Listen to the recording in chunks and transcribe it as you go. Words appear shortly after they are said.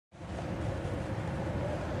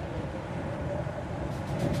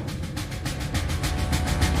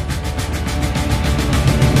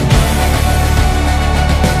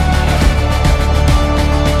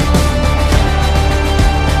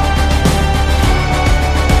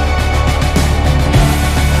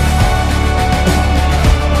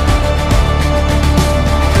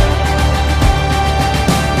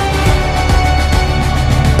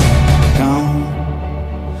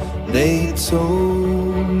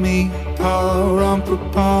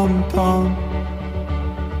rum-pa-pum-pum.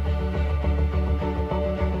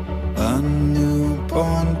 A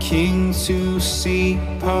newborn king to see,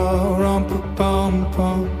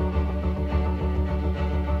 pa-rum-pa-pum-pum.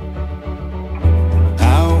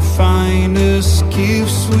 Our finest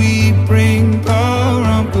gifts we bring,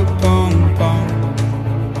 pa-rum-pa-pum-pum,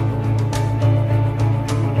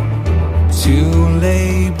 to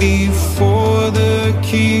lay before the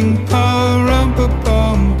king,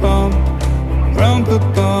 pa-rum-pa-pum-pum,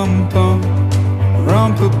 rum-pa-pum-pum,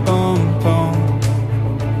 rum-pa-pum-pum.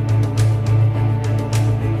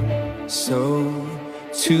 So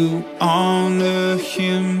to honor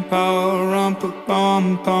him,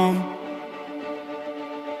 pa-rum-pa-pum-pum,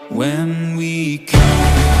 when we come.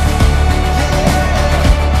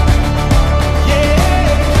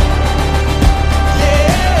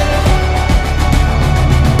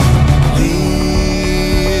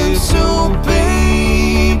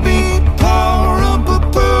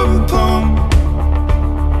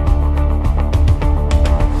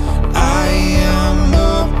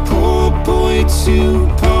 To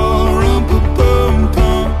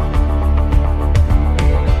pa-rum-pa-pum-pum,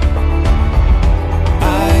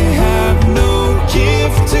 I have no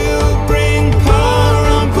gift to bring,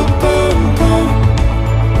 pa-rum-pa-pum-pum,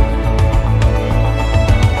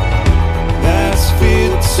 that's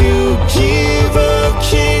fit to give a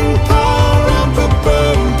king,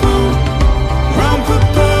 pa-rum-pa-pum-pum,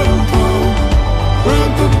 rum-pa-pum-pum,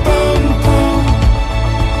 rum-pa-pum-pum.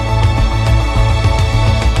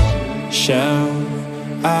 Shall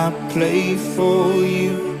I play for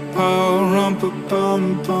you,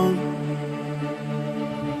 pa-rum-pa-pum-pum,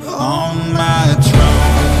 on my drum?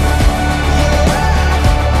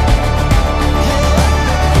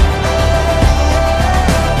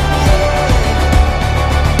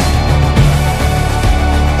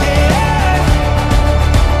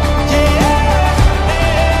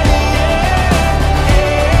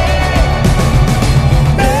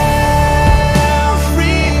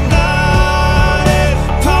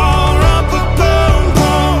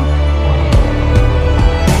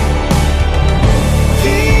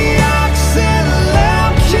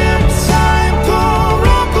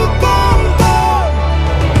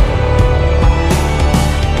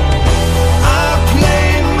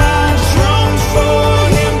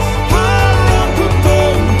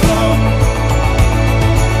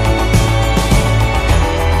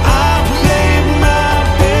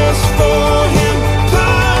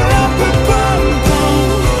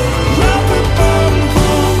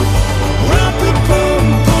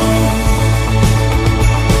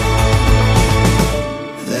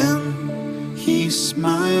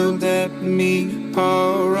 Smiled at me,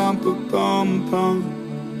 pa-rum-pa-pum-pum,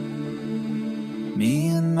 me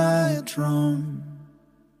and my drum,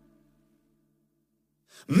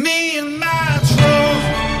 me and my drum.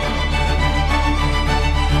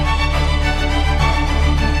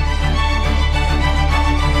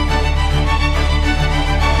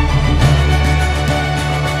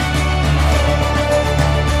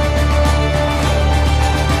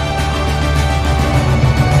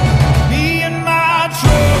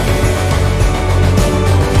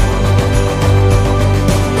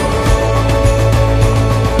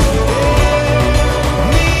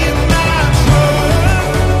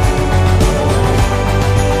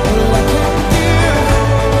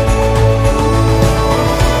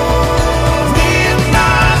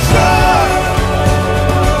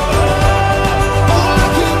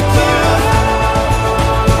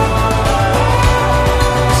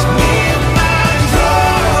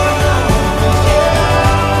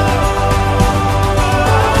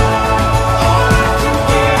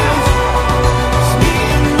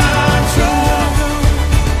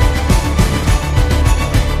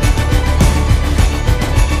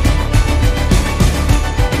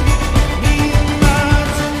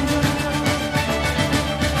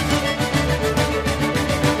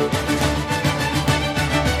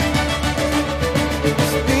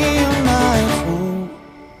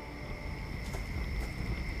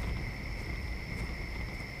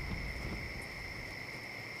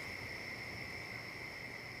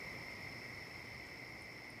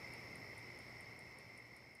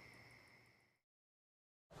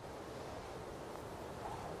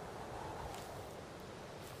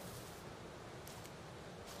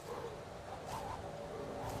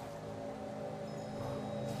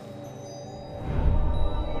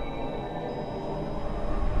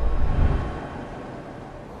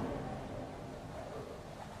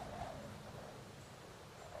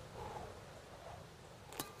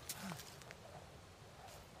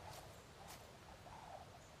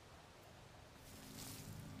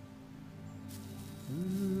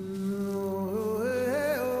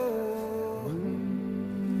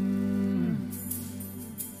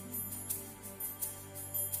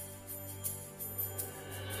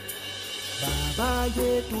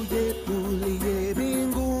 yetu yetu liye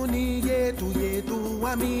mbinguni yetu yetu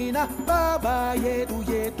amina. Baba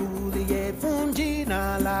yetu yetu liye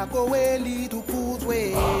jina lako we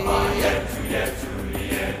litukuzwe. Baba yetu yetu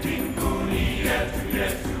liye mbinguni yetu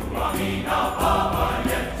yetu amina. Baba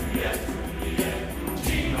yetu yetu liye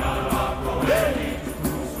jina lako we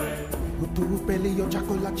litukuzwe. Utupe leo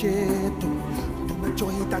chakula chetu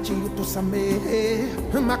tunachohitaji, utusamehe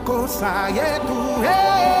makosa yetu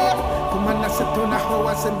kama nasi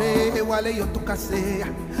tunawasamehe wale yotukosea,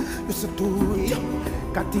 usitutie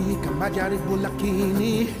katika majaribu,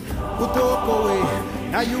 lakini utuokoe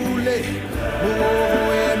na yule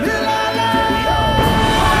mwovu milele.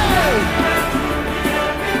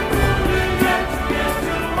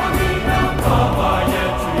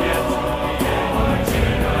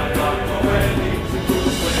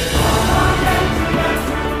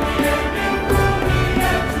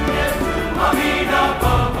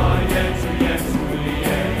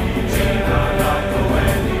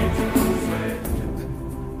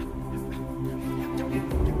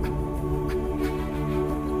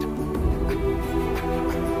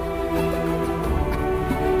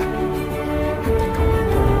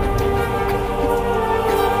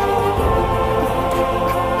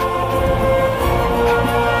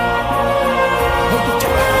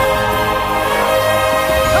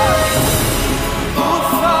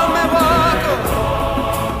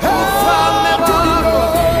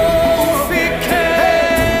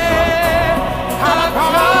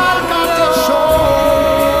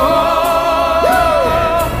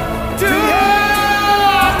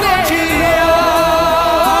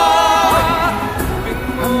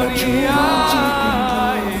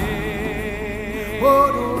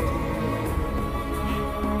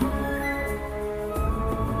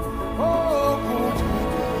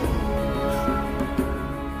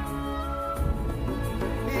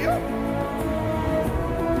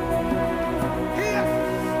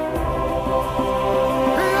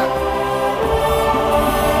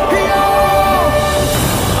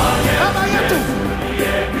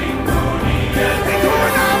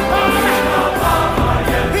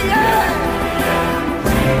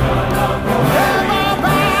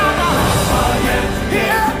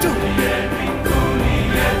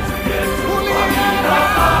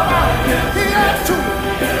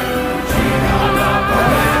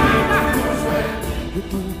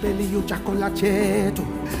 Chakula chetu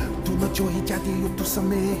tunachohitaji,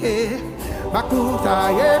 utusamehe makosa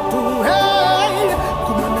yetu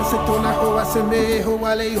kama nasi tunawasamehe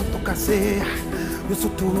wale yotukosea,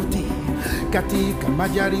 usitutie katika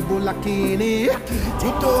majaribu, lakini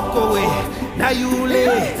utuokoe na yule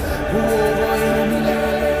mwovu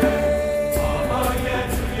milele.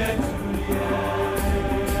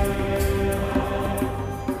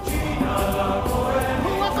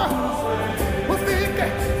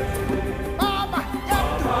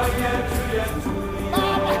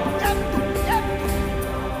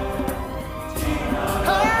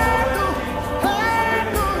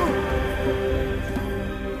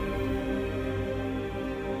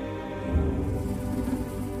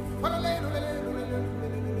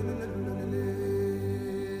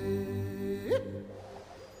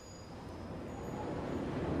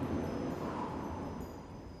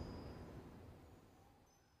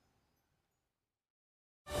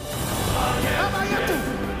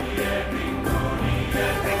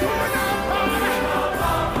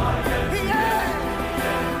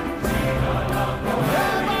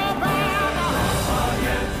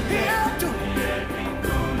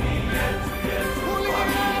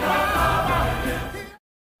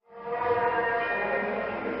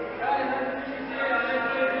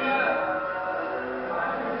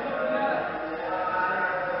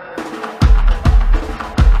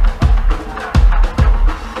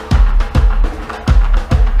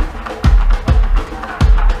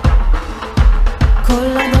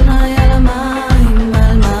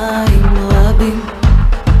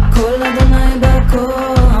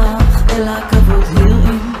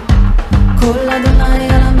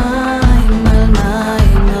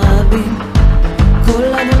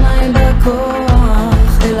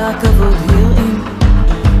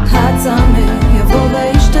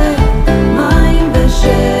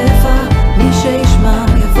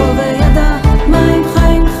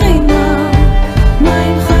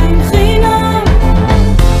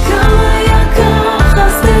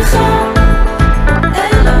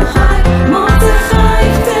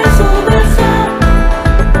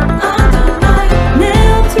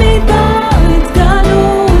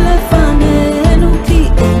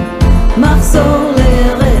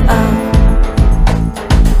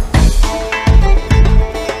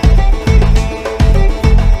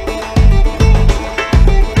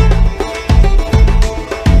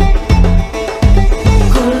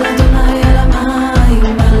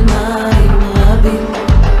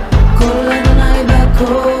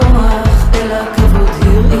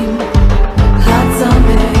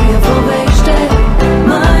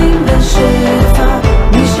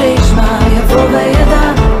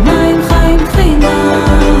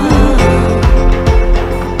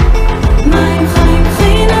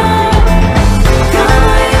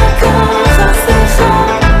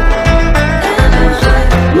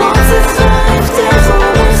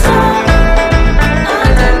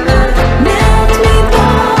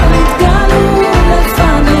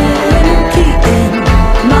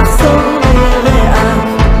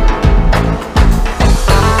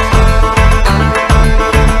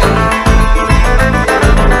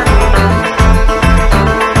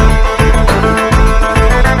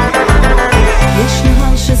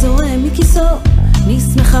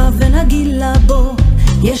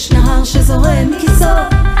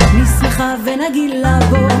 ונגילה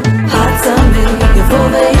בו. הצמא יבוא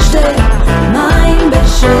וישתה מים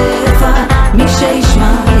בשפע, מי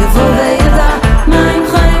שישמע יבוא וידע מים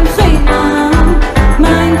חיים חינם,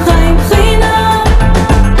 מים חיים חינם.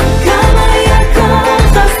 כמה יקר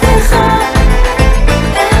חסדך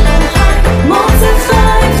אלוהי, מוצאך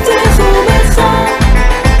יפתחו בך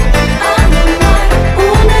אדוני,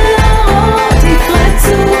 ונהרות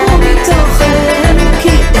יפרצו מתוכן,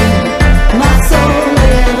 כי אין מחסור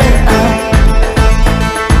ליראה.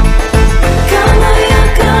 כמה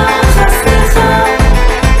יקר חסדך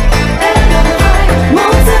אלוהי,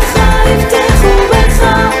 מוצאך יפתחו בך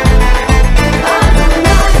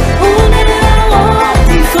אדוני, ונהרות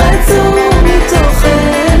יפרצו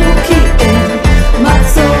מתוכן, כי אין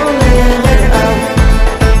מחסור ליראה.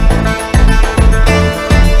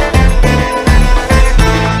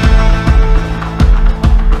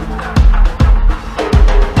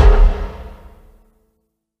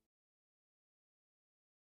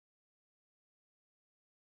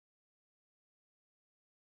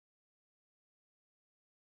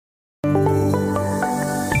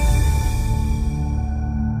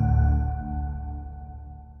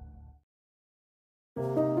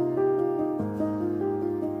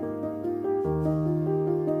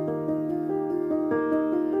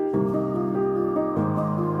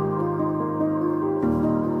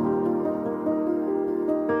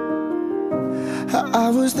 I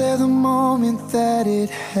was there the moment that it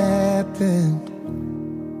happened,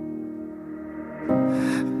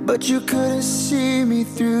 but you couldn't see me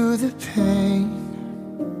through the pain.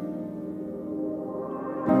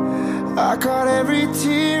 I caught every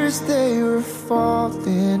tear as they were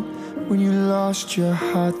falling when you lost your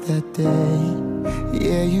heart that day.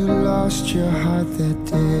 Yeah, you lost your heart that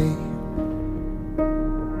day.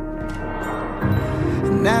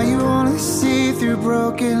 Now you only see through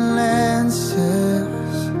broken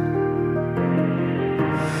lenses,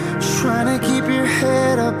 trying to keep your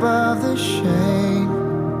head above the shame.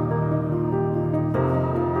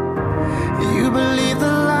 You believe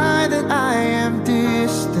the lie that I am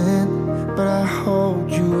distant, but I hold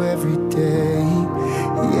you every day.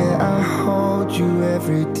 Yeah, I hold you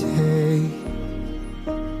every day.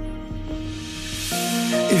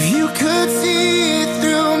 If you could see it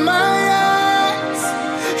through my eyes,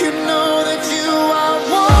 you know that you are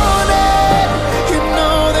wanted. You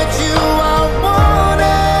know that you are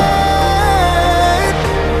wanted.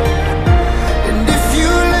 And if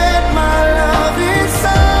you let my love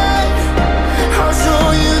inside, I'll show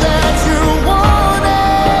you that you're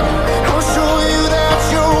wanted. I'll show you that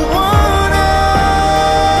you're wanted.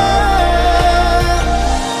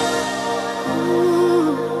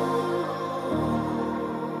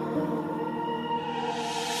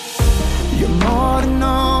 You're more than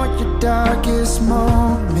all your darkest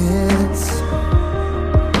moments.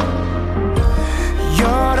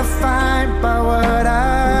 You're defined by what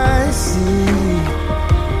I see.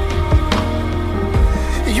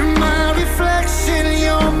 You're my reflection,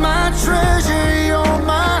 you're my treasure, you're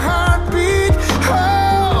my heartbeat.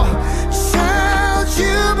 Oh, child,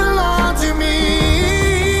 you belong to me.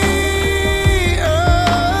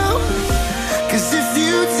 Oh, 'cause if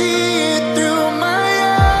you see it through my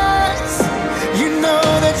eyes, you know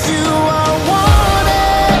that you are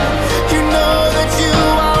wanted. You know that you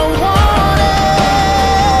are wanted.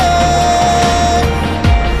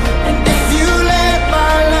 And if you let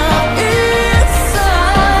my love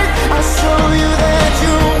inside, I'll show you that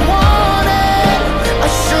you're wanted.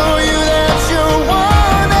 I'll show you that you're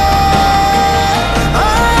wanted.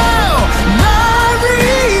 Oh, not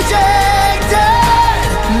rejected,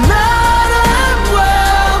 not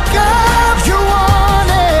unwelcome. You're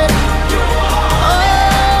wanted.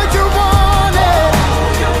 Oh, you're wanted.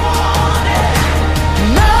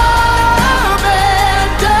 Not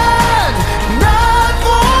abandoned, not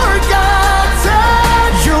forgotten.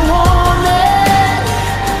 You're wanted.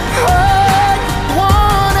 Oh,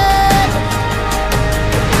 wanted.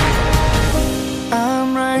 I'm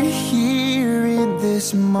right here in this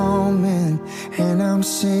moment, and I'm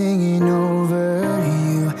singing over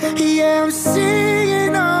you. Yeah, I'm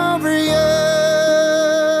singing over you.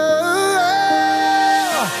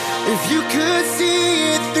 If you could see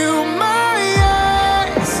it through my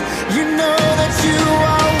eyes, you know that you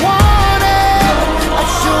are wanted.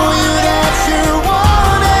 I'll show you that you're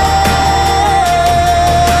wanted.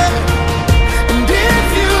 And if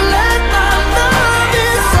you let my love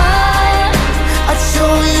inside, I'll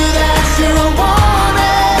show you that you're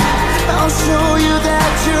wanted. I'll show you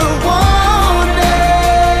that you're wanted.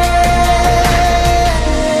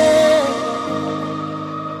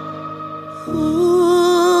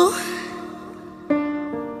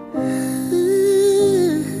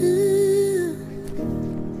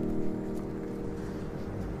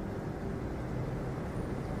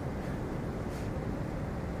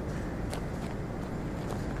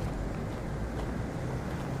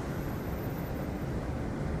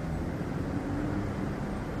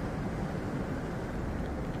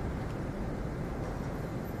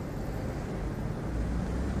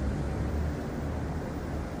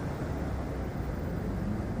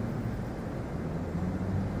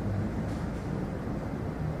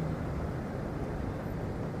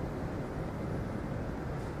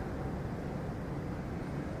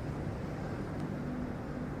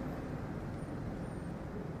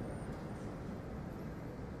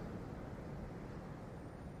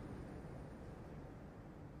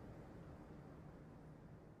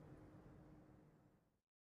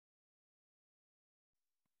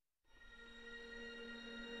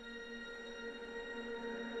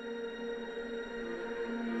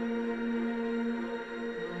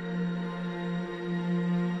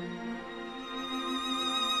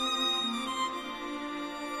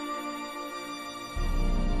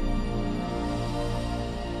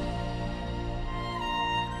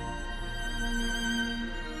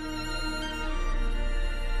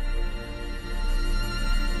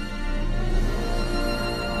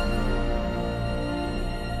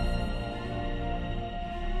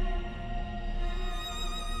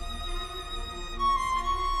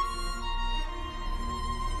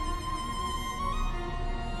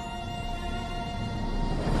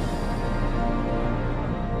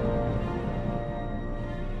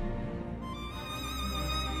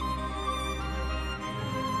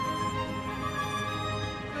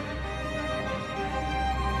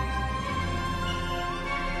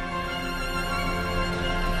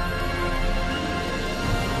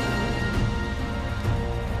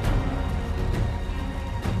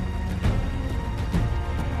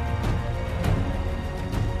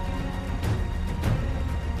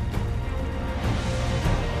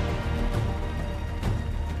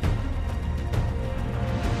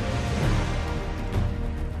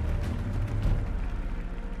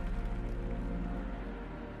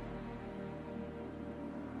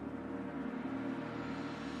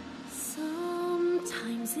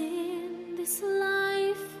 this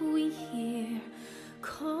life we hear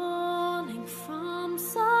calling from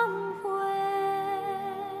somewhere.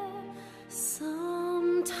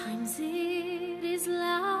 Sometimes it is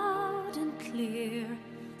loud and clear.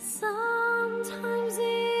 Sometimes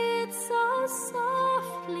it's so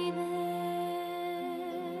softly there.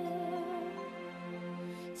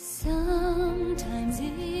 Sometimes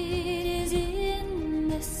it is in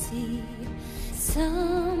the sea.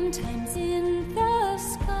 Sometimes in the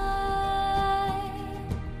sky.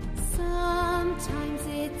 Sometimes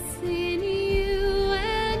it's in you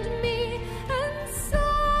and me, and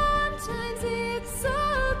sometimes it's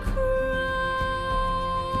a cry.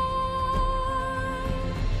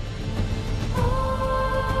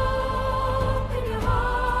 Open your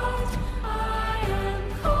heart, I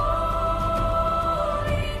am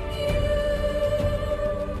calling you.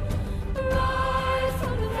 Right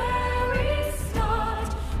from the very start,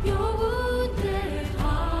 your wounded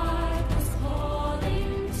heart was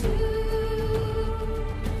calling too.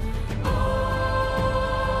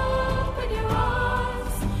 Open your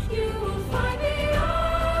arms, you will find the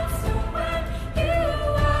answer when you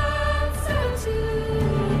answer to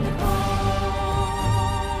the call.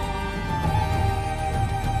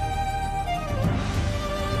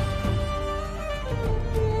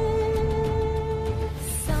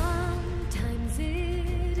 Sometimes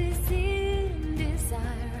it is in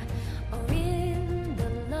desire or in the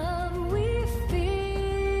love we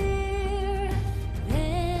fear.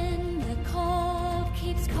 Then the call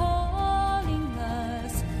keeps calling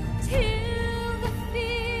us till the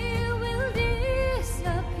fear will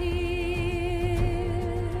disappear.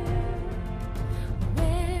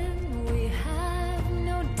 When we have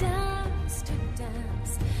no dance to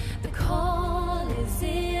dance, the call is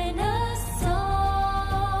in a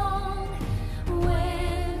song.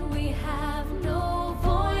 When we have no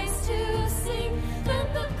voice to sing,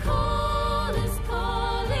 then the call is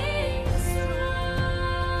calling strong.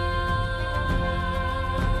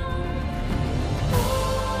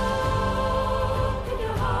 Open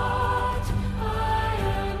your heart, I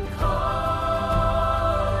am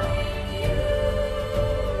calling you.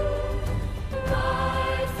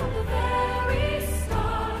 Right from the very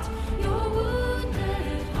start, your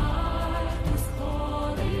wounded heart was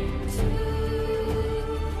calling too.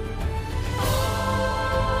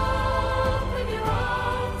 Open your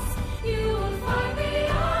arms, you will find the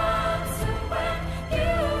answer when you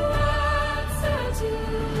answer to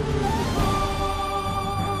the call.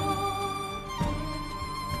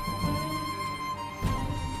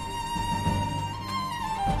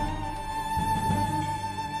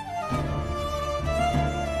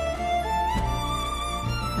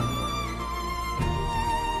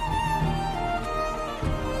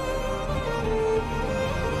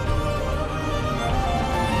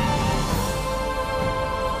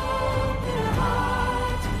 Open your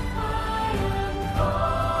heart, I am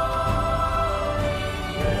calling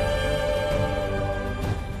you.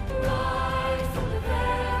 Right from the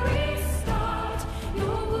very start,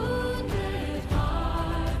 your wounded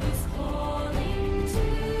heart is calling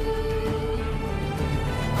too.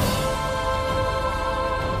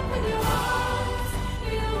 Open your arms,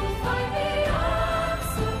 you will find the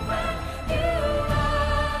answer when you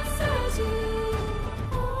answer to.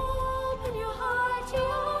 Open your heart, and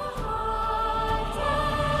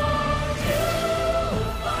you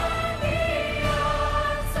will find the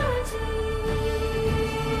answer to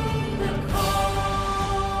the call.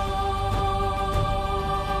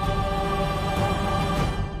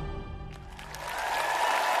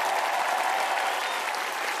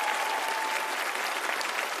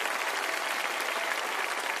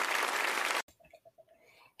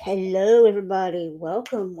 Hello, everybody.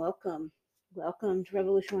 Welcome to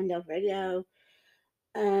Revolution One Dove Radio,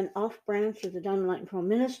 an off branch of the Diamond Light and Pearl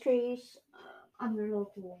Ministries. I'm your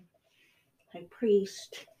local high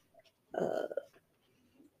priest,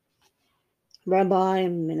 rabbi,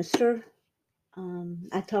 and minister.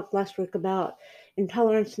 I talked last week about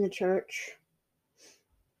intolerance in the church.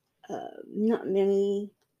 Not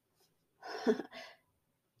many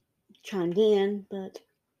chimed in, but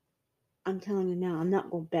I'm telling you now, I'm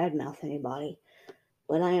not going to badmouth anybody,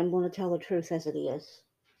 but I am going to tell the truth as it is.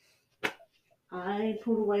 I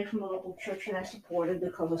pulled away from a local church that I supported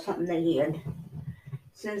because of something they did.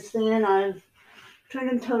 Since then, I've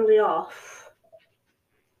turned them totally off.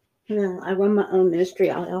 I run my own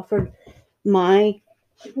ministry. I offered my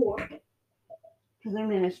support to their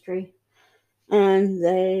ministry, and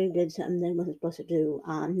they did something they wasn't supposed to do.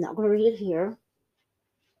 I'm not going to read it here.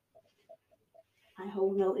 I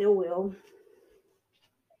hold no ill will,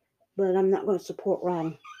 but I'm not going to support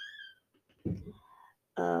wrong.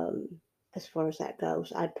 as far as that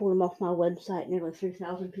goes. I pulled them off my website. Nearly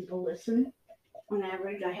 3,000 people listen. On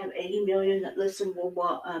average, I have 80 million that listen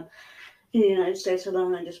worldwide. In the United States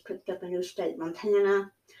alone, I just picked up a new state,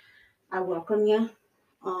 Montana. I welcome you.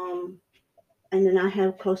 And then I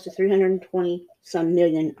have close to 320 some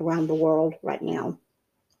million around the world right now.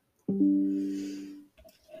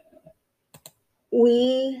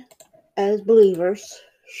 We, as believers,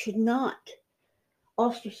 should not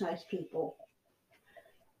ostracize people.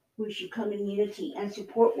 We should come in unity and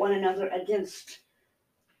support one another against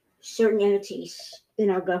certain entities in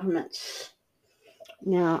our governments.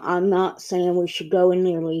 Now, I'm not saying we should go and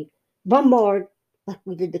nearly bombard like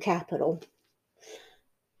we did the Capitol,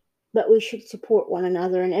 but we should support one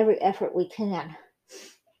another in every effort we can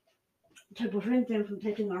to prevent them from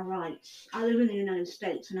taking our rights. I live in the United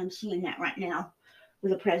States, and I'm seeing that right now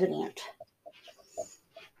with the president.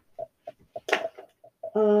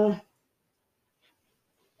 And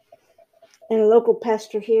a local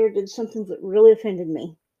pastor here did something that really offended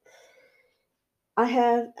me. I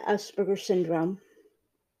have Asperger's syndrome.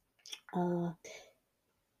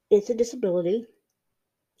 It's a disability.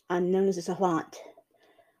 I'm known as a savant.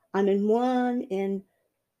 I'm in 1 in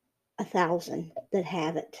 1,000 that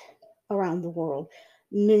have it around the world.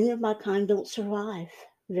 Many of my kind don't survive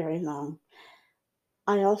very long.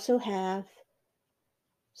 I also have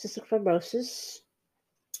cystic fibrosis,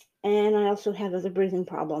 and I also have other breathing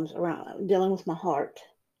problems around dealing with my heart.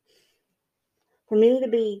 For me to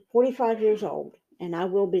be 45 years old, and I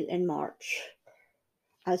will be in March,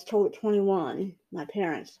 I was told at 21, my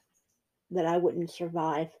parents, that I wouldn't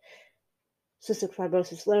survive cystic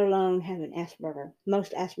fibrosis, let alone having Asperger.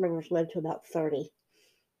 Most Aspergers live to about 30.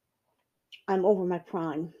 I'm over my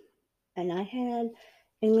prime. And I had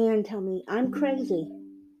a man tell me I'm crazy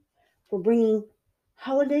for bringing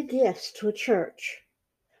holiday gifts to a church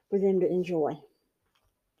for them to enjoy.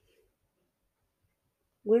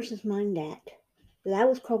 Where's his mind at? That I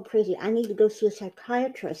was called crazy. I need to go see a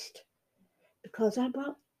psychiatrist because I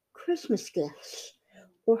brought Christmas gifts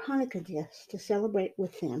or Hanukkah gifts to celebrate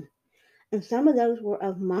with them. And some of those were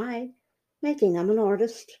of my making. I'm an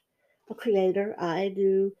artist, a creator. I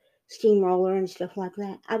do steamroller and stuff like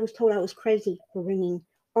that. I was told I was crazy for bringing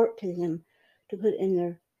art to them to put in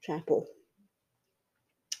their chapel.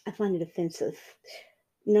 I find it offensive.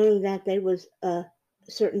 Knowing that there was a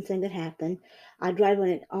certain thing that happened, I drive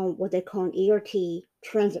on what they call an ERT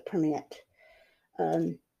transit permit.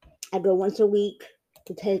 I go once a week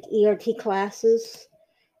to take ERT classes,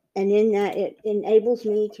 and in that it enables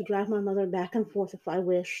me to drive my mother back and forth if I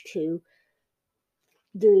wish to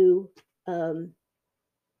do her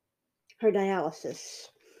dialysis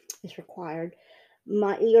is required.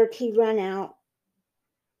 My ERT ran out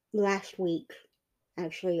last week,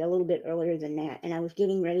 actually a little bit earlier than that, and I was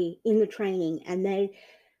getting ready in the training, and they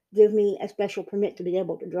give me a special permit to be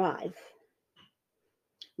able to drive.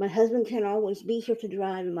 My husband can't always be here to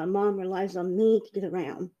drive, and my mom relies on me to get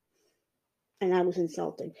around, and I was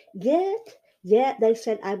insulted. Yet they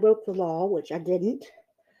said I broke the law, which I didn't.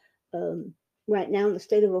 Right now in the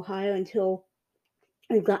state of Ohio,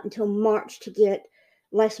 I've got until March to get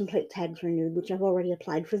license plate tags renewed, which I've already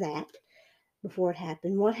applied for that before it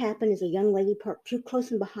happened. What happened is a young lady parked too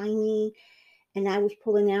close and behind me, and I was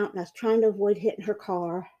pulling out, and I was trying to avoid hitting her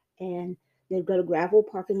car, and they've got a gravel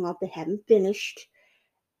parking lot they haven't finished,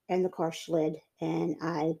 and the car slid, and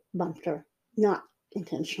I bumped her, not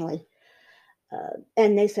intentionally.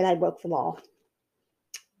 And they said I broke the law,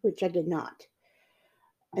 which I did not.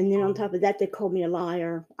 And then on top of that, they called me a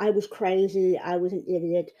liar. I was crazy. I was an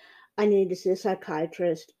idiot. I needed to see a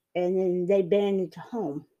psychiatrist. And then they banned me to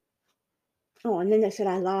home. Oh, and then they said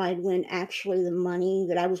I lied when actually the money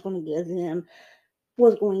that I was going to give them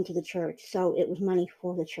was going to the church. So it was money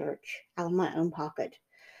for the church out of my own pocket,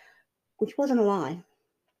 which wasn't a lie.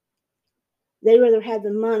 They rather had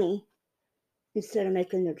the money instead of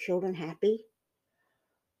making their children happy.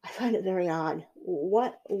 I find it very odd.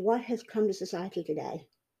 What has come to society today?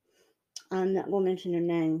 I'm not going to mention their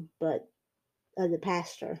name, but the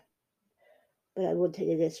pastor. But I will tell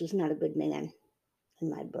you this, he's not a good man in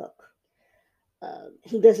my book.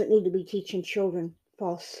 He doesn't need to be teaching children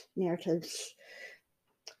false narratives.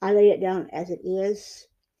 I lay it down as it is.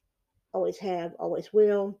 Always have, always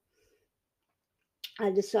will.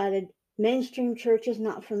 I decided mainstream church is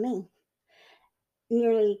not for me.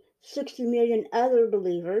 Nearly 60 million other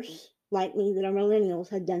believers like me that are millennials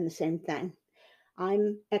had done the same thing.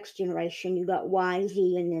 I'm X generation. You got Y,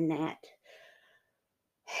 Z, and then that.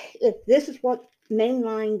 If this is what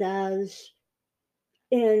mainline does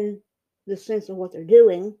in the sense of what they're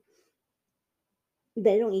doing,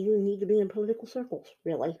 they don't even need to be in political circles,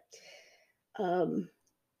 really.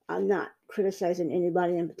 I'm not criticizing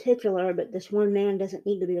anybody in particular, but this one man doesn't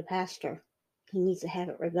need to be a pastor. He needs to have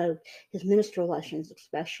it revoked, his ministerial license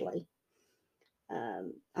especially.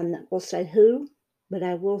 I'm not going to say who, but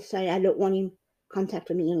I will say I don't want him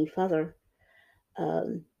contacting me any further.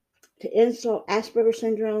 To insult Asperger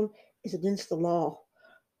syndrome is against the law.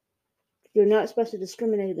 You're not supposed to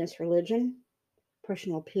discriminate against religion,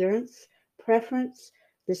 personal appearance, preference,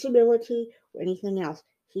 disability, or anything else.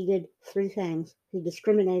 He did 3 things. He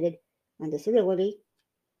discriminated my disability,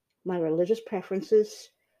 my religious preferences,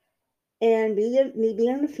 and me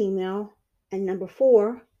being a female. And number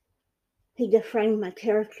 4, he defamed my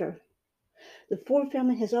character. The Ford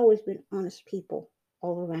family has always been honest people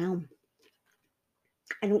all around.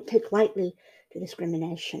 I don't take lightly to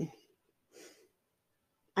discrimination.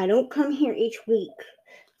 I don't come here each week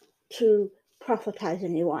to prophetize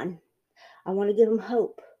anyone. I want to give them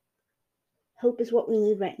hope. Hope is what we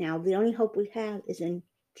need right now. The only hope we have is in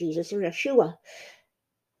Jesus or Yeshua.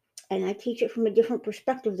 And I teach it from a different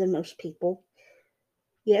perspective than most people.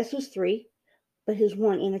 Yes, he's 3, but he's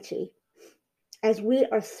one entity, as we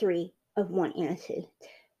are 3 of one entity.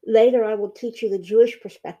 Later, I will teach you the Jewish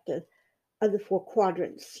perspective of the 4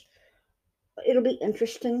 quadrants. It'll be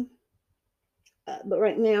interesting. But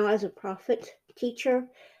right now, as a prophet, teacher,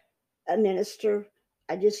 a minister,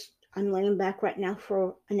 I'm laying back right now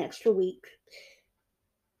for an extra week.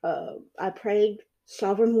 I prayed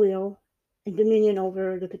sovereign will and dominion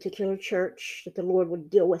over the particular church, that the Lord would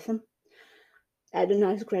deal with them.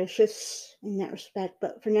 Adonai is gracious in that respect,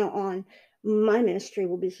 but from now on, my ministry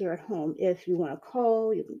will be here at home. If you want to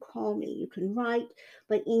call, you can call me. You can write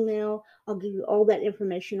by email. I'll give you all that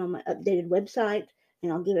information on my updated website,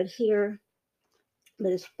 and I'll give it here.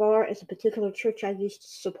 But as far as a particular church I used to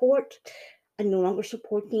support, I no longer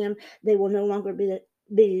support them. They will no longer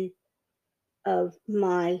be of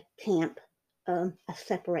my camp.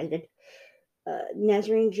 Separated.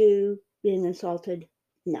 Nazarene Jew being insulted,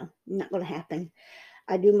 no, not going to happen.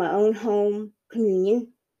 I do my own home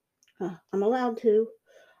communion. I'm allowed to.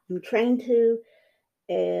 I'm trained to.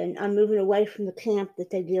 And I'm moving away from the camp that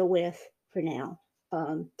they deal with for now.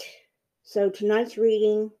 So tonight's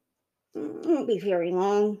reading won't be very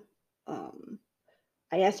long.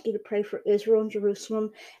 I ask you to pray for Israel and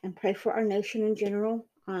Jerusalem and pray for our nation in general.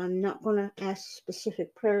 I'm not going to ask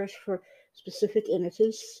specific prayers for specific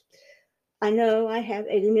entities. I know I have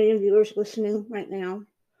 80 million viewers listening right now,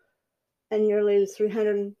 and nearly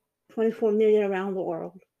 324 million around the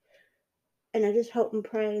world. And I just hope and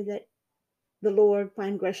pray that the Lord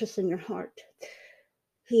find gracious in your heart.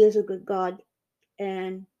 He is a good God,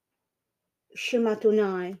 and Shema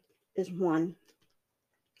Adonai is one.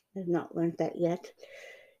 I've not learned that yet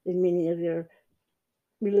in many of your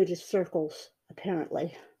religious circles,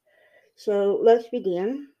 apparently. So let's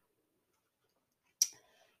begin.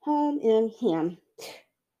 Home in Him.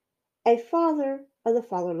 A father of the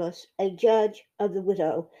fatherless, a judge of the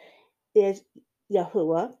widow, is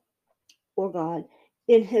Yahuwah, or God,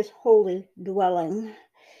 in his holy dwelling.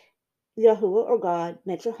 Yahuwah, or God,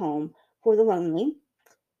 makes a home for the lonely.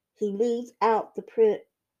 He leads out the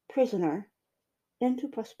prisoner into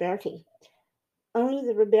prosperity. Only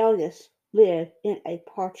the rebellious live in a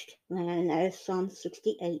parched land, and that is Psalm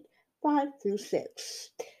 68, 5 through 6.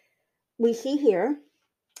 We see here,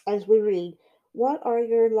 as we read, what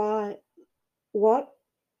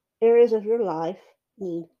areas of your life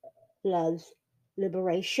need love's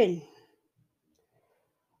liberation?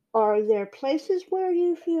 Are there places where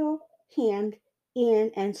you feel hemmed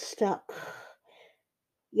in and stuck?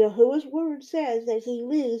 Yahuwah's word says that he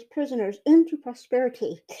leads prisoners into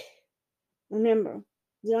prosperity. Remember,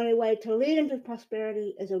 the only way to lead into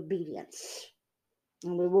prosperity is obedience.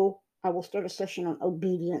 And I will start a session on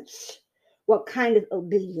obedience. What kind of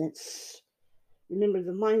obedience? Remember,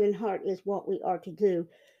 the mind and heart is what we are to do.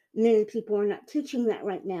 Many people are not teaching that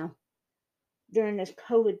right now during this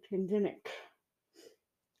COVID pandemic.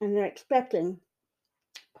 And they're expecting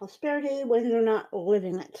prosperity when they're not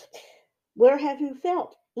living it. Where have you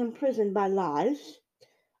felt imprisoned by lies,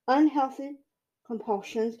 unhealthy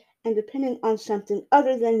compulsions, and depending on something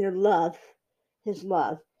other than your love, his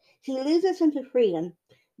love? He leads us into freedom.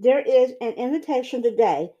 There is an invitation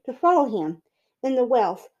today to follow him in the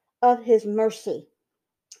wealth of his mercy.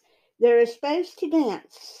 There is space to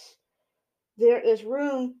dance. There is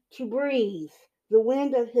room to breathe. The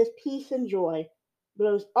wind of his peace and joy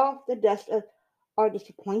blows off the dust of our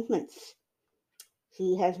disappointments.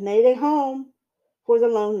 He has made a home for the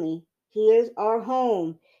lonely. He is our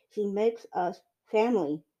home. He makes us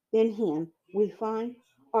family. In him we find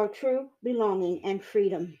our true belonging and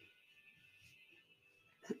freedom.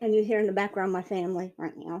 And you hear in the background my family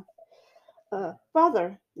right now.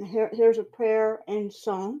 Father, and here's a prayer and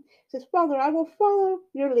song. It says, Father, I will follow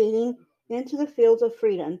your leading into the fields of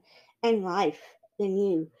freedom and life in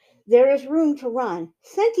you. There is room to run.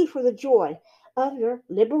 Thank you for the joy of your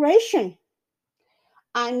liberation.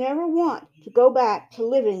 I never want to go back to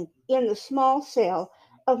living in the small cell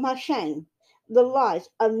of my shame, the lies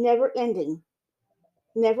of never ending,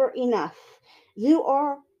 never enough. You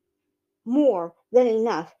are more than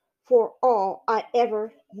enough for all I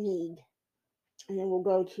ever need. And then we'll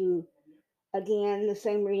go to, again, the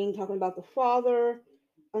same reading talking about the father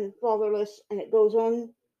and the fatherless, and it goes on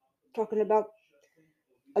talking about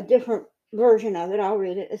a different version of it. I'll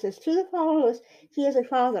read it. It says, To the fatherless, he is a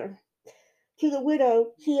father. To the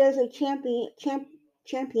widow, he is a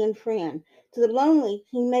champion friend. To the lonely,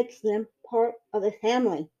 he makes them part of a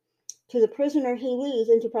family. To the prisoner, he leads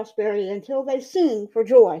into prosperity until they sing for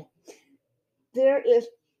joy.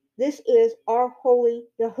 This is our holy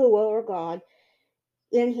Yahuwah, or God,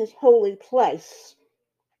 in his holy place.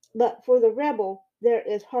 But for the rebel, there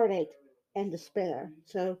is heartache and despair.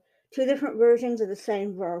 So, two different versions of the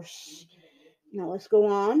same verse. Now let's go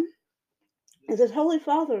on. It says, Holy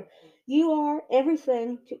Father, you are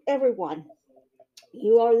everything to everyone.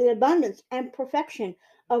 You are the abundance and perfection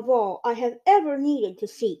of all I have ever needed to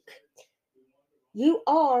seek. You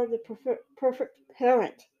are the perfect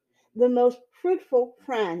parent, the most fruitful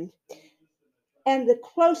friend, and the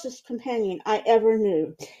closest companion I ever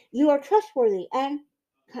knew. You are trustworthy and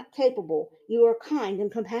capable. You are kind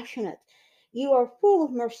and compassionate. You are full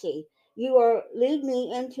of mercy. You lead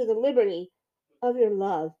me into the liberty of your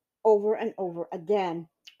love over and over again.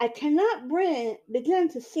 I cannot begin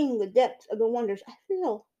to sing the depths of the wonders I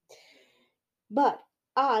feel, but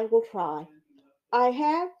I will try. I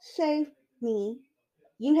have saved me.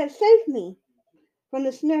 You have saved me from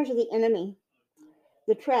the snares of the enemy.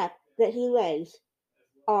 The trap that he lays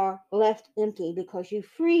are left empty because you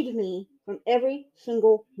freed me from every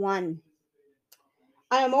single one.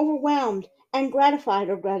 I am overwhelmed and gratified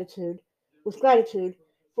with gratitude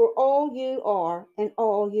for all you are and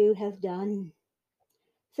all you have done.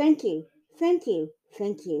 Thank you, thank you,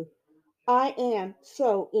 thank you. I am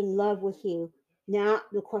so in love with you. Now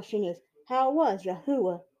the question is, how was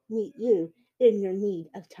Yahuwah meet you in your need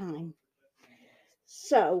of time?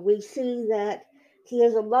 So we see that he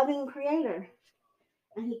is a loving creator,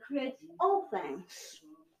 and he creates all things.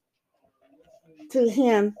 To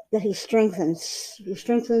him that he strengthens. He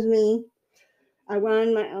strengthens me. I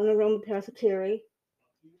run my own aromatherapy.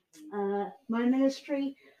 My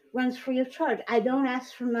ministry runs free of charge. I don't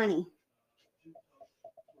ask for money,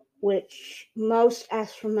 which most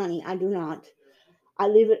ask for money. I do not. I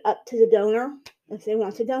leave it up to the donor if they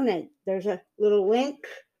want to donate. There's a little link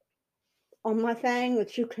on my thing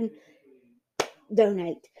that you can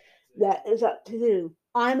donate. That is up to you.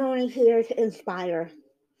 I'm only here to inspire.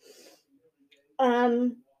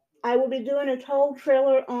 I will be doing a toll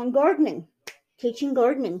trailer on gardening, teaching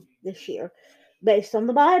gardening this year, based on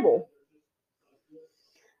the Bible.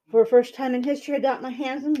 For the first time in history, I got my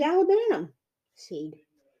hands on galbanum seed.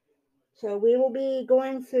 So we will be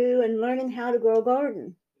going through and learning how to grow a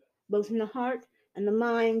garden, both in the heart and the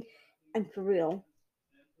mind, and for real.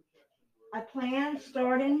 I plan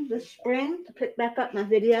starting this spring to pick back up my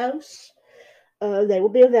videos. They will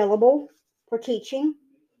be available for teaching.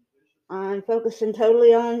 I'm focusing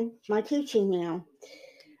totally on my teaching now.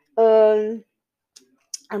 I'm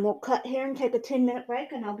going to cut here and take a 10-minute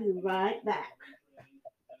break, and I'll be right back.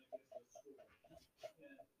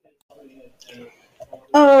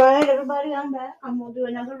 All right, everybody, I'm back. I'm going to do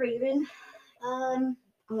another reading. I'm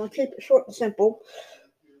going to keep it short and simple.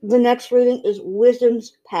 The next reading is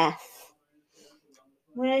Wisdom's Path.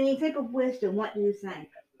 When you think of wisdom, what do you think?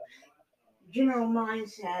 General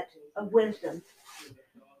mindset of wisdom.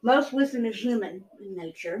 Most wisdom is human in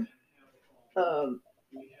nature,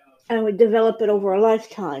 and we develop it over a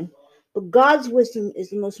lifetime. But God's wisdom is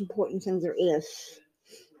the most important thing there is,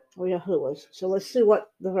 or Yahuwah's. So let's see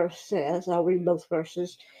what the verse says. I'll read both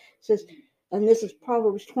verses. It says, and this is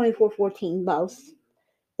Proverbs 24:14, both.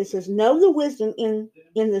 It says, know the wisdom in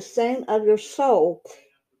the saying of your soul.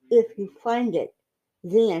 If you find it,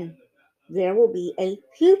 then there will be a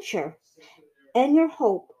future, and your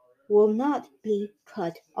hope will not be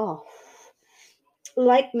cut off.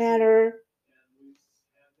 Like matter,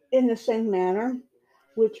 in the same manner,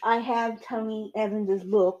 which I have Tony Evans'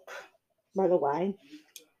 book, by the way,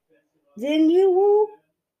 then you will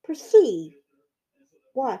perceive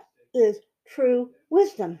what is true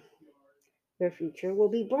wisdom. Your future will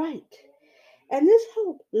be bright, and this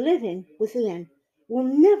hope living within will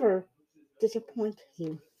never disappoint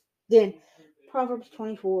you. Then, Proverbs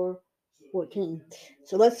 24, 14.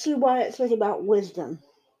 So let's see what it says about wisdom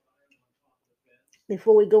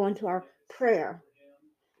before we go into our prayer.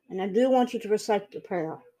 And I do want you to recite the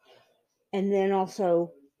prayer. And then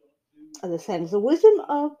also other things. The wisdom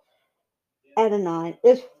of Adonai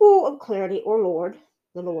is full of clarity, or Lord,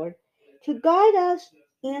 the Lord, to guide us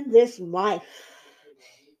in this life.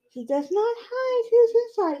 He does not hide his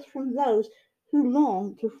insights from those who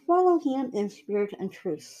long to follow him in spirit and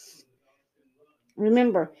truth.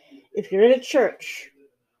 Remember, if you're in a church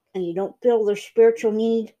and you don't feel there's spiritual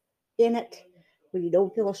need in it, or you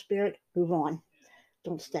don't feel a spirit, move on.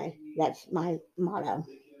 Don't stay. That's my motto.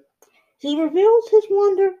 He reveals his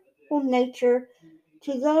wonderful nature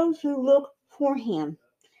to those who look for him.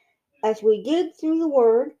 As we dig through the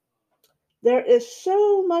word, there is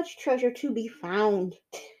so much treasure to be found.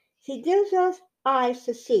 He gives us eyes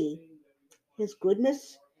to see his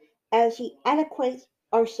goodness as he adequates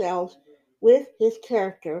ourselves with his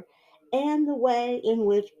character and the way in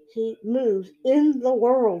which he moves in the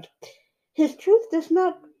world. His truth does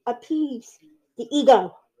not appease the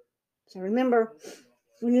ego. So remember,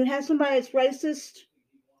 when you have somebody that's racist,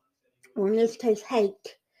 or in this case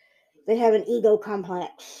hate, they have an ego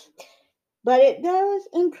complex. But it does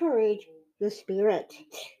encourage the spirit.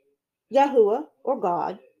 Yahuwah, or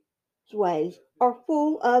God's ways, are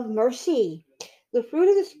full of mercy. The fruit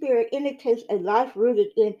of the Spirit indicates a life rooted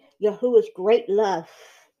in Yahuwah's great love.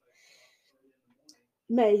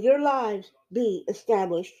 May your lives be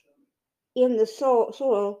established in the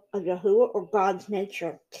soil of Yahuwah, or God's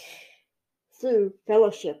nature, through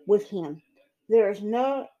fellowship with him. There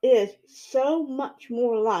is so much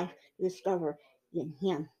more life to discover in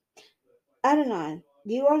him. Adonai,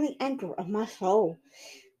 you are the anchor of my soul.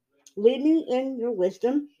 Lead me in your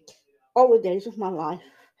wisdom all the days of my life.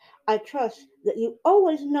 I trust that you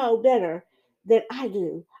always know better than I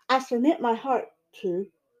do. I submit my heart to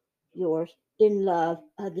yours in love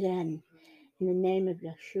again. In the name of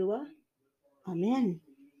Yeshua, Amen.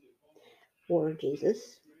 Or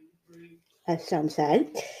Jesus, as some say.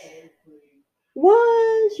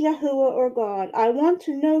 Was Yahuwah, or God, I want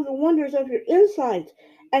to know the wonders of your insight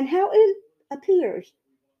and how it appears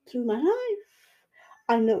through my life.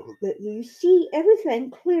 I know that you see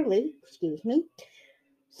everything clearly.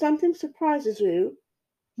 Nothing surprises you.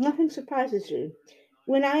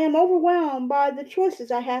 When I am overwhelmed by the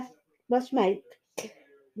choices I must make,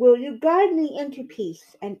 will you guide me into peace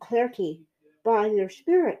and clarity by your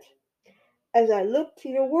Spirit? As I look to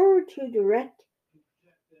your word to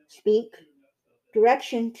speak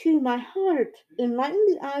direction to my heart, enlighten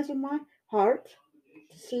the eyes of my heart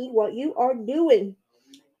to see what you are doing,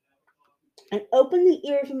 and open the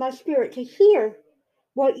ears of my spirit to hear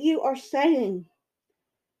what you are saying.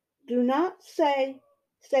 Do not stay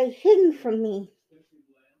hidden from me.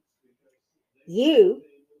 You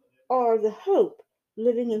are the hope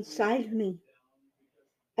living inside of me.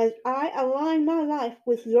 As I align my life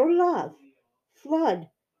with your love, flood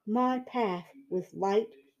my path with light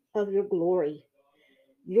of your glory.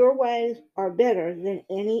 Your ways are better than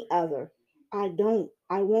any other. I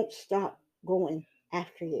won't stop going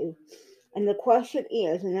after you. And the question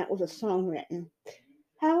is, and that was a song written,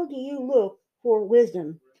 how do you look for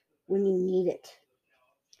wisdom when you need it?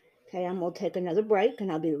 Okay, I'm going to take another break and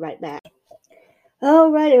I'll be right back.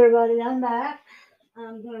 All right, everybody, I'm back.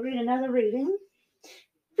 I'm going to read another reading.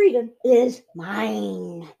 Freedom is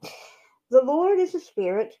mine. The Lord is a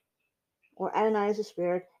spirit, or Adonai is a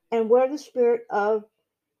spirit, and where the spirit of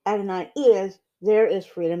Adonai is, there is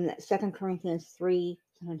freedom. That's 2 Corinthians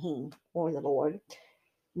 3:17, or the Lord.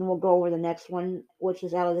 And we'll go over the next one, which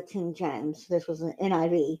is out of the King James. This was an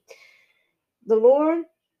NIV. The Lord,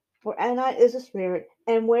 or Adonai, is a spirit,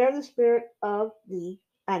 and where the spirit of the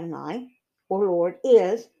Adonai, or Lord,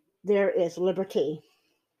 is, there is liberty.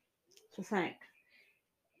 So think.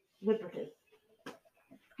 Liberty.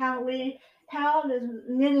 How does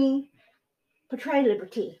many portray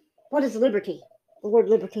liberty? What is liberty? The word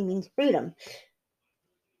liberty means freedom.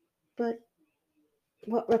 But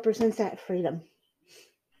what represents that freedom?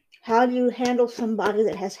 How do you handle somebody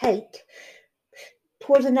that has hate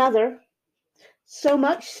towards another, so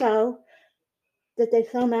much so that they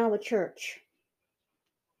throw them out of a church,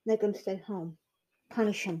 make them stay home,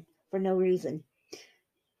 punish them for no reason?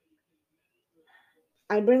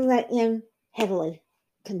 I bring that in heavily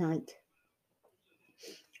tonight.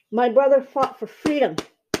 My brother fought for freedom.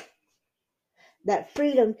 That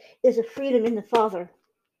freedom is a freedom in the Father.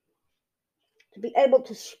 To be able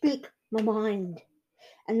to speak my mind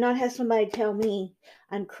and not have somebody tell me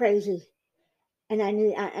I'm crazy and I'm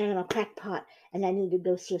a crackpot and I need to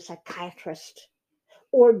go see a psychiatrist,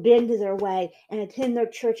 or bend to their way and attend their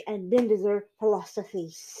church and bend to their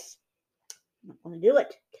philosophies. I'm not going to do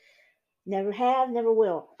it. Never have, never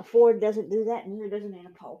will. A Ford doesn't do that, and neither does an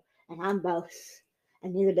Anapole. And I'm both.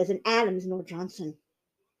 And neither does an Adams nor Johnson.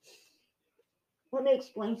 Let me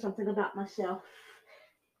explain something about myself.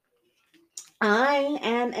 I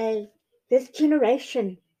am a fifth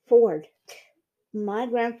generation Ford. My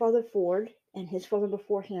grandfather Ford and his father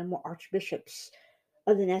before him were archbishops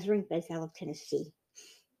of the Nazarene faith out of Tennessee.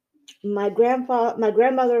 My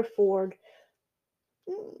grandmother Ford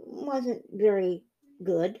wasn't very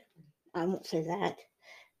good. I won't say that,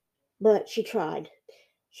 but she tried.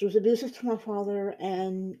 She was abusive to my father,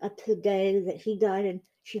 and up to the day that he died and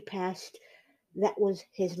she passed, that was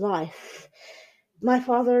his life. My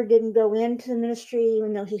father didn't go into the ministry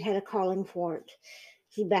even though he had a calling for it.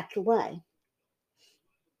 He backed away.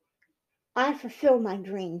 I fulfilled my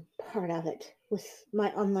dream part of it with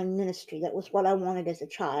my online ministry. That was what I wanted as a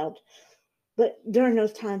child. But during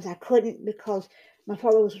those times I couldn't because my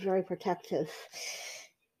father was very protective.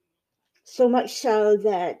 So much so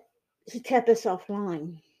that he kept us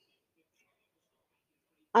offline.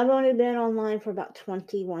 I've only been online for about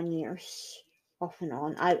 21 years, off and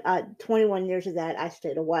on. 21 years of that I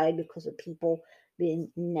stayed away because of people being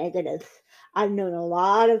negative. I've known a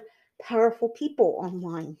lot of powerful people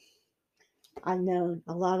online. I've known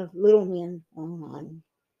a lot of little men online,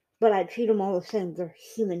 but I treat them all the same. They're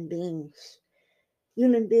human beings.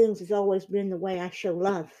 Human beings has always been the way I show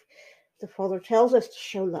love. The Father tells us to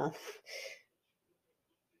show love.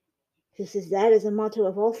 He says that is the motto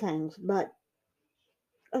of all things, but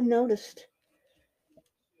I've noticed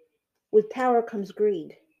with power comes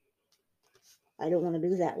greed. I don't want to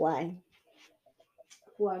be that way.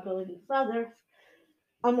 Before I go any further,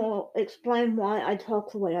 I'm going to explain why I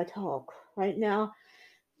talk the way I talk. Right now,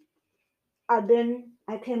 I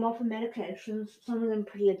came off of medications, some of them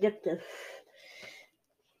pretty addictive,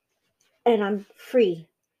 and I'm free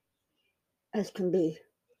as can be.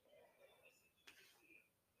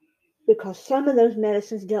 Because some of those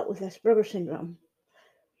medicines dealt with Asperger syndrome.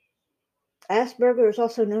 Asperger is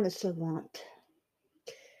also known as savant.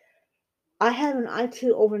 I have an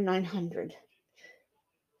IQ over 900.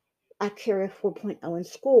 I carry a 4.0 in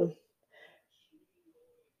school.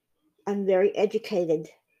 I'm very educated.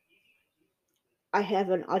 I have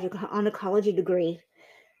an oncology degree.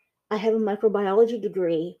 I have a microbiology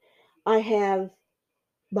degree. I have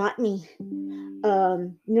botany,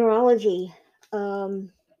 neurology.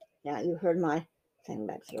 Now you heard my thing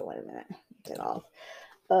back here. Wait a minute. Get off.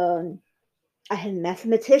 I had a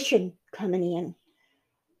mathematician coming in.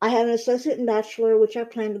 I have an associate and bachelor, which I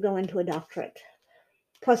plan to go into a doctorate,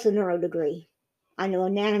 plus a neuro degree. I know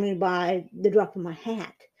anatomy by the drop of my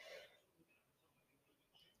hat.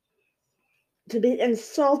 To be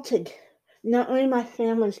insulted, not only my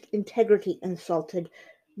family's integrity insulted,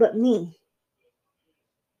 but me.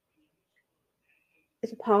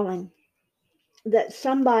 It's appalling that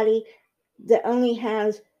somebody that only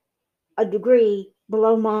has a degree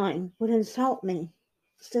below mine would insult me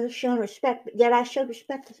instead of showing respect, but yet I showed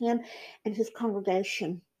respect to him and his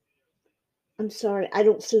congregation. I'm sorry, I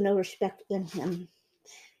don't see no respect in him.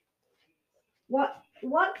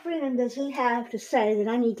 What freedom does he have to say that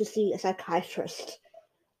I need to see a psychiatrist?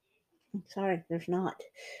 I'm sorry, there's not.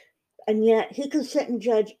 And yet he can sit and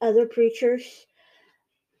judge other preachers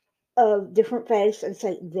of different faiths and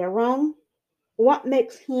say they're wrong. What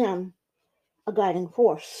makes him a guiding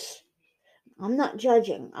force? I'm not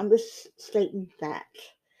judging. I'm just stating fact.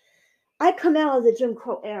 I come out of the Jim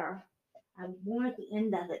Crow era. I was born at the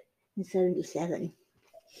end of it in 1977.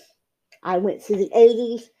 I went through the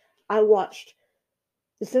 80s. I watched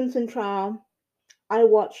the Simpson trial. I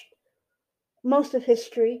watched most of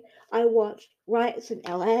history. I watched riots in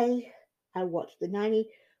LA. I watched the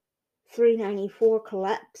 93-94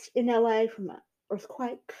 collapse in LA from an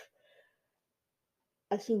earthquake.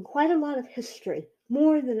 I've seen quite a lot of history,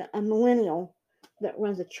 more than a millennial that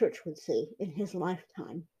runs a church would see in his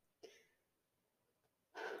lifetime.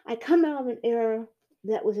 I come out of an era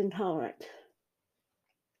that was intolerant.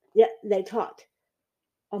 Yet they taught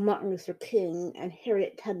on Martin Luther King and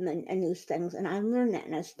Harriet Tubman and these things, and I learned that,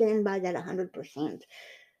 and I stand by that 100%.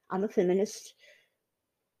 I'm a feminist.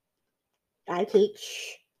 I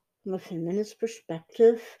teach from a feminist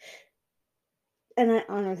perspective, and I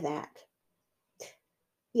honor that.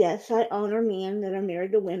 Yes, I honor men that are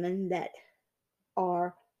married to women that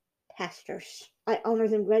are pastors. I honor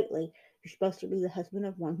them greatly. You're supposed to be the husband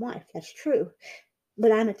of one wife. That's true.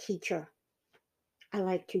 But I'm a teacher. I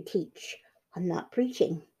like to teach. I'm not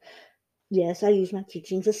preaching. Yes, I use my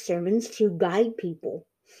teachings as sermons to guide people.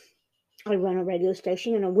 I run a radio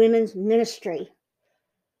station and a women's ministry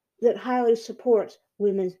that highly supports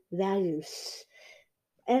women's values.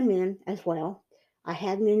 and men as well. I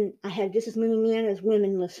had just as many men as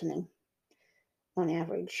women listening on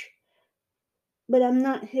average. But I'm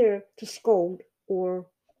not here to scold or,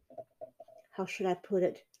 how should I put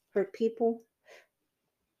it, hurt people.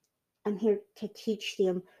 I'm here to teach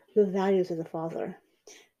them the values of the Father,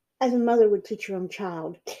 as a mother would teach her own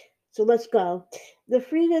child. So let's go. The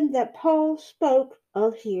freedom that Paul spoke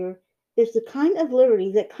of here is the kind of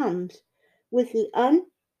liberty that comes with the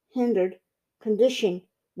unhindered condition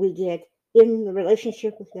we get in the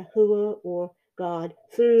relationship with Yahuwah or God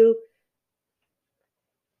through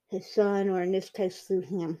his Son, or in this case, through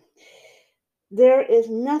him. There is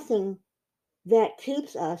nothing that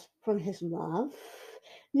keeps us from his love.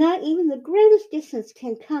 Not even the greatest distance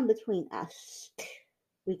can come between us.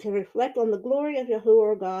 We can reflect on the glory of Yahuwah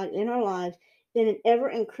or God in our lives in an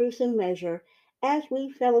ever-increasing measure as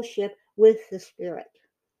we fellowship with the Spirit.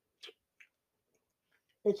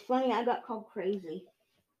 It's funny, I got called crazy.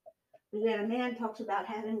 Yet a man talks about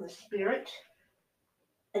having the Spirit,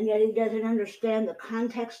 and yet he doesn't understand the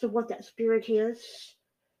context of what that Spirit is.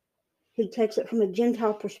 He takes it from a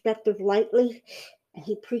Gentile perspective lightly, and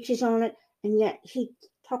he preaches on it, and yet he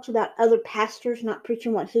talks about other pastors not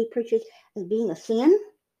preaching what he preaches as being a sin.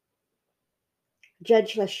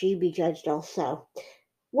 Judge lest ye be judged also.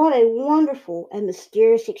 What a wonderful and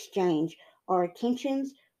mysterious exchange. Our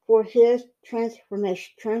attentions for his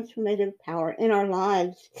transformative power in our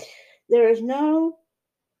lives. There is no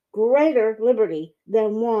greater liberty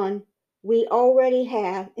than one we already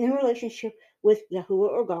have in relationship with Yahuwah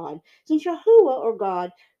or God. Since Yahuwah or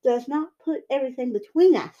God does not put everything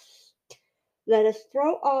between us, let us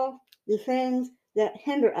throw off the things that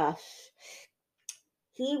hinder us.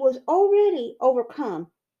 He was already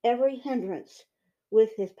overcome every hindrance with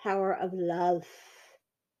his power of love.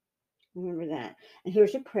 Remember that. And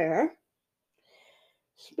here's a prayer.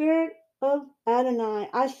 Spirit of Adonai,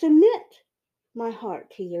 I submit my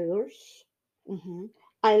heart to yours.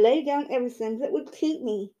 I lay down everything that would keep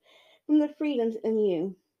me from the freedoms in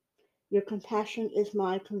you. Your compassion is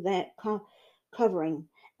my covering,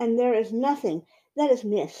 and there is nothing that is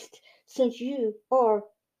missed since you are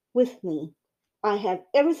with me. I have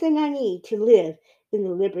everything I need to live in the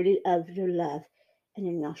liberty of your love. And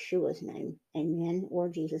in Yeshua's name, amen, or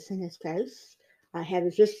Jesus in this case. I have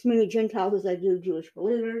just as many Gentiles as I do Jewish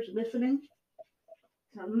believers listening.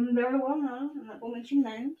 Some of them very well known. I'm not going to mention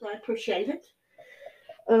names. I appreciate it.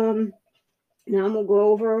 Now I'm going to go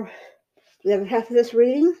over the other half of this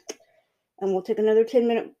reading, and we'll take another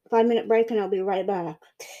 5-minute break, and I'll be right back.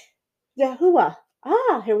 Yahuwah.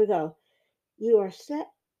 Here we go. You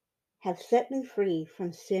have set me free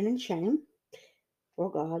from sin and shame, oh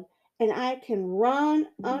God, and I can run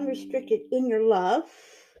unrestricted in your love.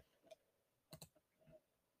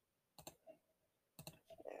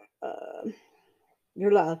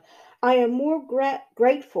 Your love. I am more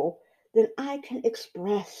grateful than I can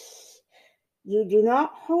express. You do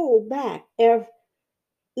not hold back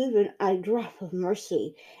even a drop of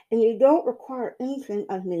mercy, and you don't require anything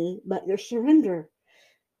of me but your surrender.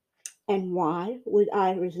 And why would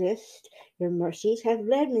I resist? Your mercies have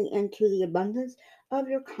led me into the abundance of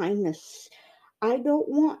your kindness. I don't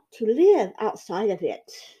want to live outside of it.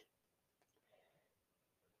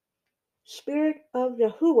 Spirit of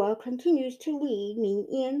Yahuwah continues to lead me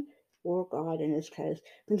in, or God in this case,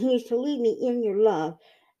 continues to lead me in your love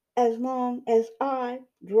as long as I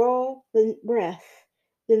draw the breath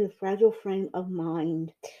in the fragile frame of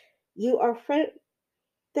mind. You are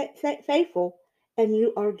faithful and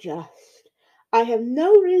you are just. I have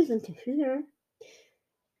no reason to fear,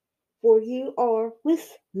 for you are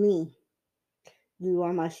with me. You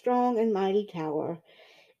are my strong and mighty tower.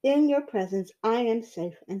 In your presence I am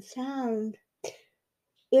safe and sound.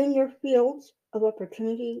 In your fields of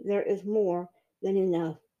opportunity there is more than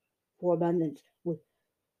enough for abundance with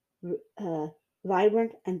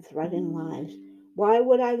vibrant and thriving lives. Why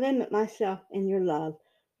would I limit myself in your love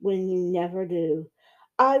when you never do?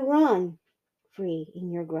 I run free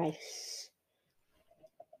in your grace.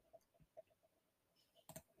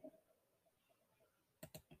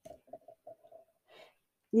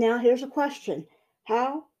 Now here's a question.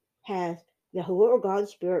 How has Yahuwah or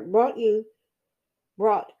God's Spirit brought you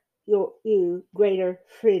greater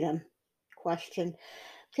freedom? Question.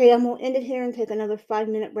 Okay, I'm going to end it here and take another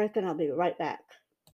 5-minute break, and I'll be right back.